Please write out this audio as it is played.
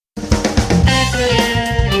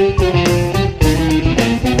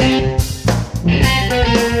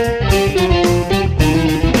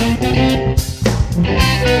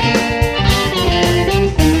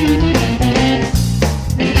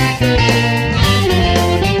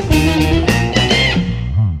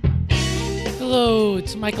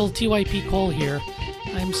Uncle TYP Cole here.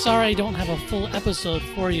 I'm sorry I don't have a full episode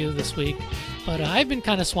for you this week, but I've been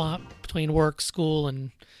kind of swamped between work, school, and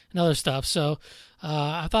other stuff. So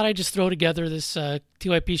I thought I'd just throw together this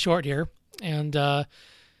TYP short here. And,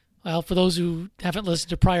 well, for those who haven't listened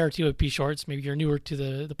to prior TYP shorts, maybe you're newer to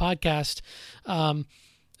the podcast,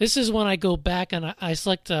 this is when I go back and I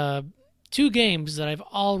select 2 games that I've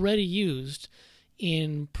already used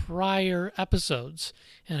in prior episodes.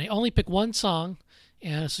 And I only pick one song,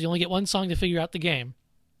 and so you only get one song to figure out the game.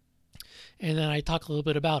 And then I talk a little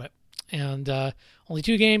bit about it. And only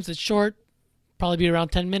 2 games. It's short, probably be around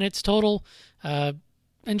 10 minutes total.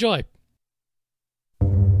 Enjoy.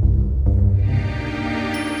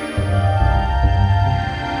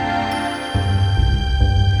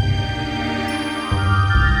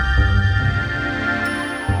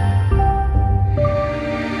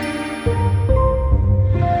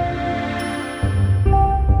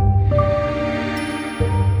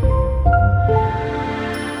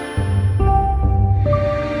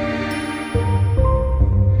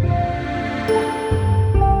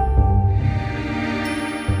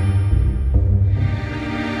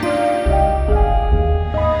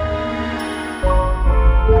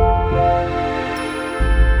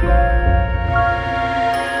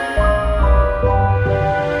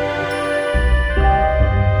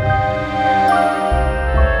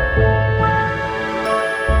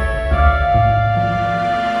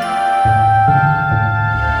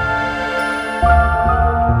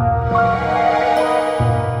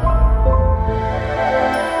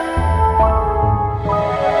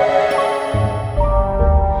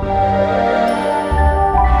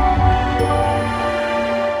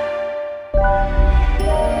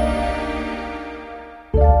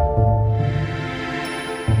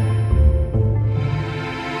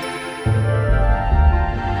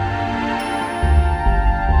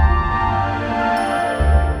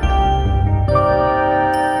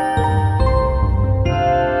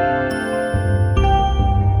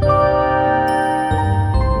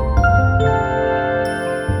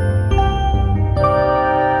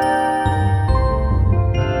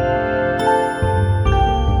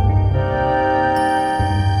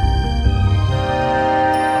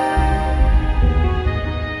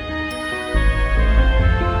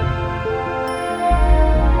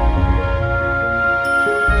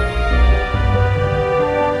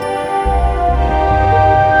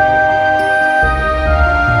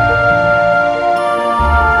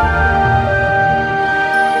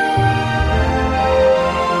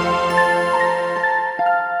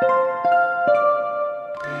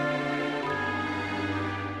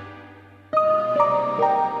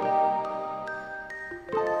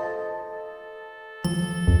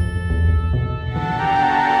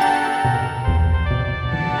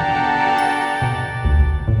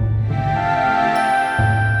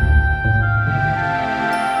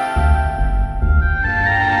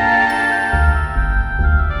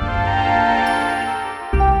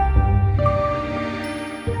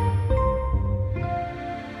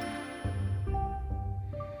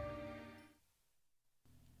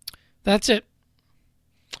 That's it.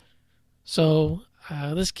 So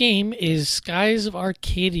this game is Skies of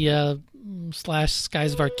Arcadia /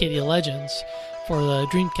 Skies of Arcadia Legends for the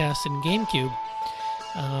Dreamcast and GameCube.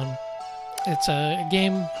 It's a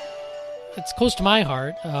game that's close to my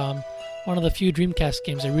heart. One of the few Dreamcast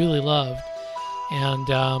games I really loved, and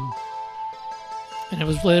it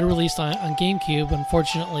was later released on GameCube.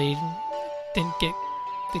 Unfortunately, didn't get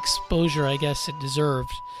the exposure I guess it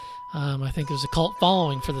deserved. I think there's a cult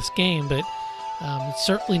following for this game, but it's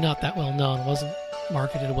certainly not that well known. It wasn't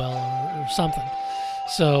marketed well or something.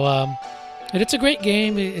 So, but it's a great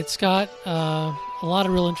game. It's got a lot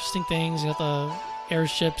of real interesting things. You got the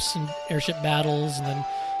airships and airship battles, and then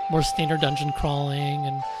more standard dungeon crawling,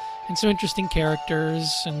 and some interesting characters.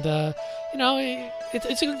 And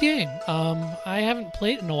it's a good game. I haven't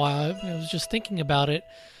played it in a while. I was just thinking about it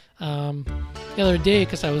the other day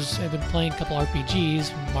because I've been playing a couple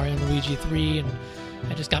RPGs, Mario and Luigi 3, and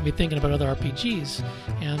it just got me thinking about other RPGs.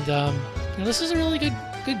 And this is a really good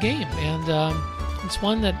game, and it's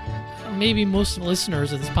one that maybe most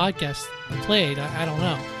listeners of this podcast played. I don't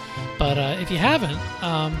know, but if you haven't,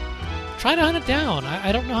 try to hunt it down.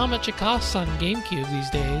 I don't know how much it costs on GameCube these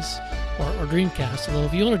days, or Dreamcast. Although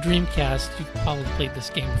if you own a Dreamcast, you've probably played this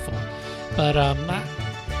game before. But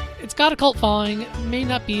it's got a cult following. It may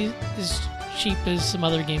not be as cheap as some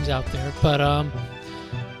other games out there, but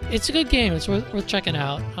it's a good game. It's worth checking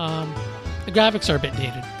out. The graphics are a bit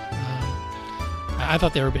dated. I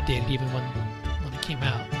thought they were a bit dated even when it came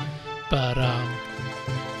out. But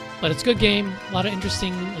it's a good game. A lot of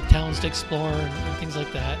interesting towns to explore and things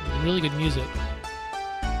like that. And really good music.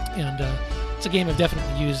 And it's a game I've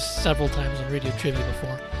definitely used several times on Radio Trivia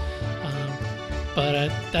before. But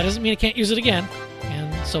that doesn't mean I can't use it again,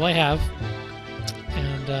 and so I have.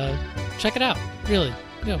 And check it out, really.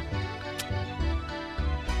 Go.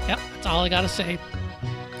 Yep, that's all I gotta say.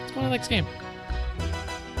 Let's go to the next game.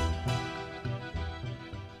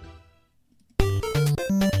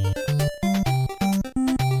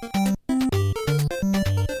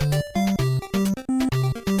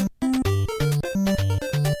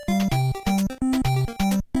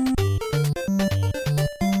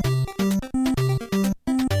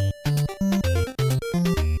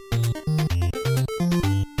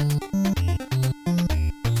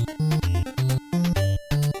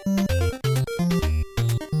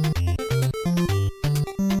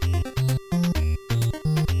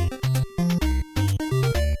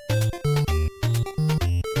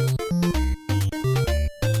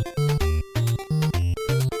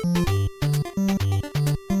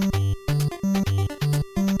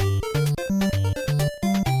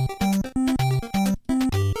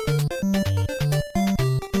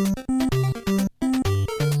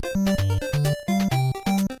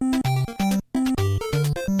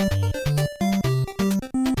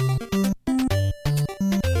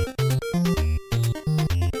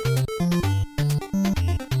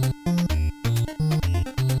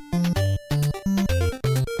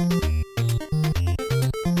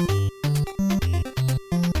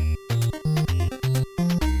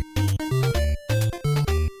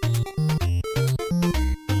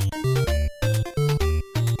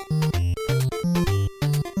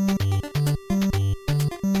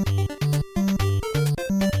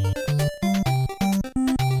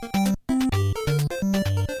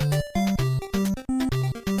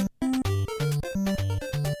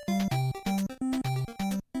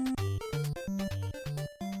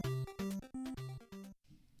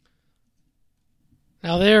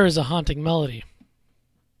 Now there is a haunting melody.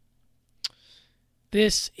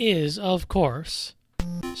 This is, of course,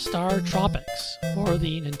 Star Tropics for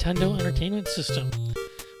the Nintendo Entertainment System.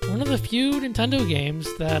 One of the few Nintendo games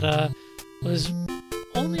that was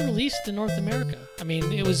only released in North America. I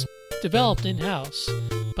mean, it was developed in-house,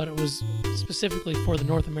 but it was specifically for the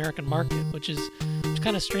North American market, which is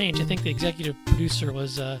kind of strange. I think the executive producer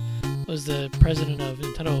was the president of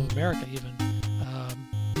Nintendo of America, even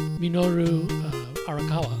Minoru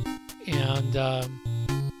Arakawa. And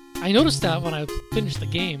I noticed that when I finished the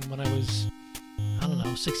game when I was,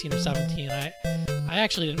 16 or 17. I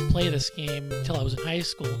actually didn't play this game until I was in high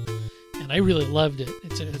school, and I really loved it.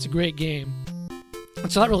 It's a great game.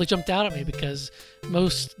 And so that really jumped out at me because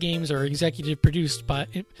most games are executive produced by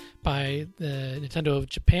the Nintendo of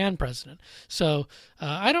Japan president. So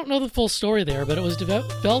I don't know the full story there, but it was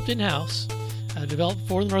developed in-house, developed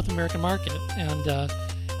for the North American market, and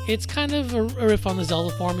it's kind of a riff on the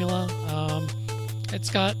Zelda formula. It's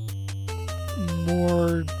got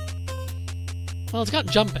it's got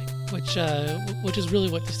jumping, which is really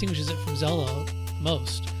what distinguishes it from Zelda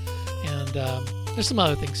most. And there's some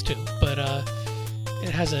other things too, but it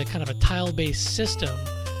has a kind of a tile-based system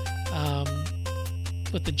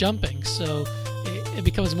with the jumping, so it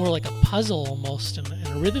becomes more like a puzzle almost in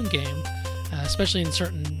a rhythm game, especially in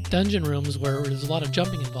certain dungeon rooms where there's a lot of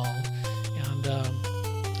jumping involved.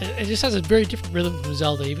 And it just has a very different rhythm from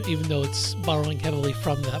Zelda, even though it's borrowing heavily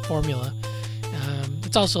from that formula.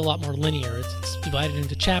 It's also a lot more linear. It's divided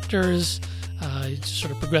into chapters, it's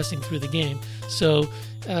sort of progressing through the game. So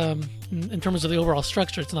in terms of the overall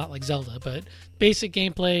structure, it's not like Zelda, but basic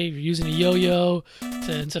gameplay, you're using a yo-yo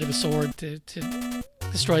instead of a sword to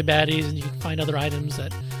destroy baddies, and you can find other items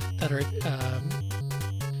that are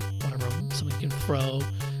someone can throw,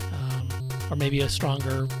 or maybe a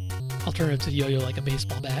stronger alternative to the yo-yo like a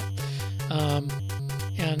baseball bat.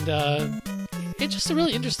 It's just a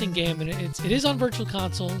really interesting game, and it is on Virtual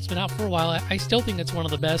Console. It's been out for a while. I still think it's one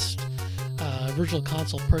of the best Virtual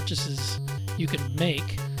Console purchases you can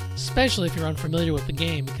make, especially if you're unfamiliar with the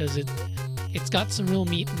game, because it's got some real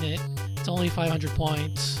meat in it. It's only 500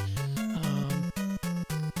 points.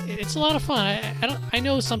 It's a lot of fun. I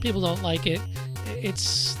know some people don't like it.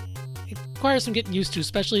 It requires some getting used to,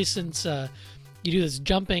 especially since you do this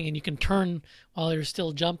jumping and you can turn while you're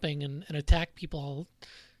still jumping and attack people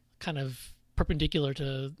kind of perpendicular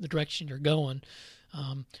to the direction you're going.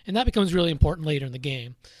 And that becomes really important later in the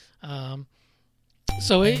game.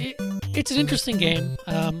 So it's an interesting game.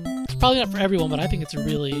 It's probably not for everyone, but I think it's a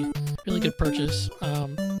really, really good purchase. A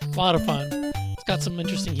lot of fun. It's got some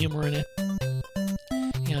interesting humor in it.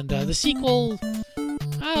 And the sequel,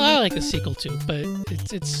 I like the sequel too, but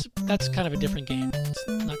that's kind of a different game. It's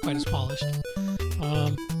not quite as polished.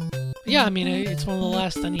 Yeah, I mean, it's one of the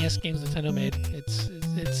last NES games Nintendo made. It's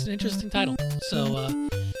it's an interesting title. So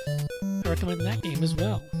I recommend that game as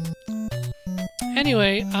well.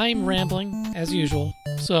 Anyway, I'm rambling as usual.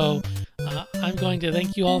 So I'm going to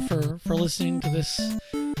thank you all for listening to this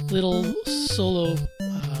little solo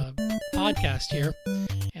podcast here.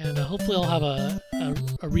 And hopefully I'll have a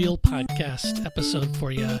real podcast episode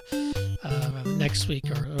for you next week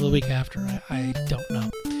or the week after. I don't know.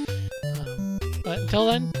 But until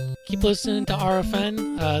then, keep listening to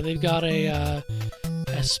RFN. They've got a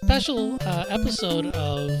special episode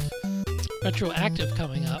of Retroactive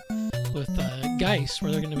coming up with Geist,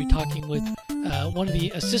 where they're going to be talking with one of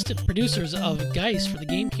the assistant producers of Geist for the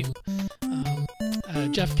GameCube,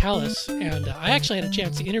 Jeff Callis, and I actually had a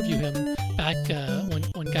chance to interview him back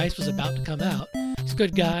when Geist was about to come out. He's a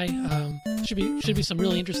good guy. Should be some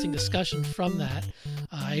really interesting discussion from that.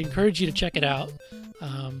 I encourage you to check it out.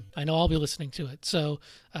 I know I'll be listening to it, so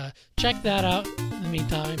check that out in the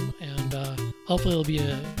meantime, and hopefully there'll be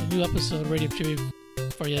a new episode ready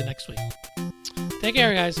for you next week. Take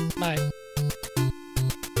care, guys. Bye.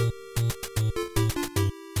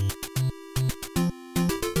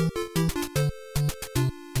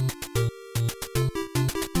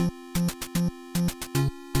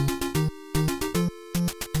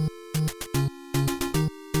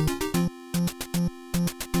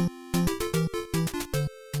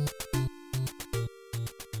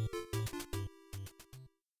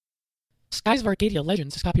 Skies of Arcadia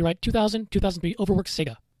Legends is copyright 2000-2003 Overworks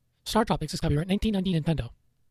Sega. Star Tropics is copyright 1990 Nintendo.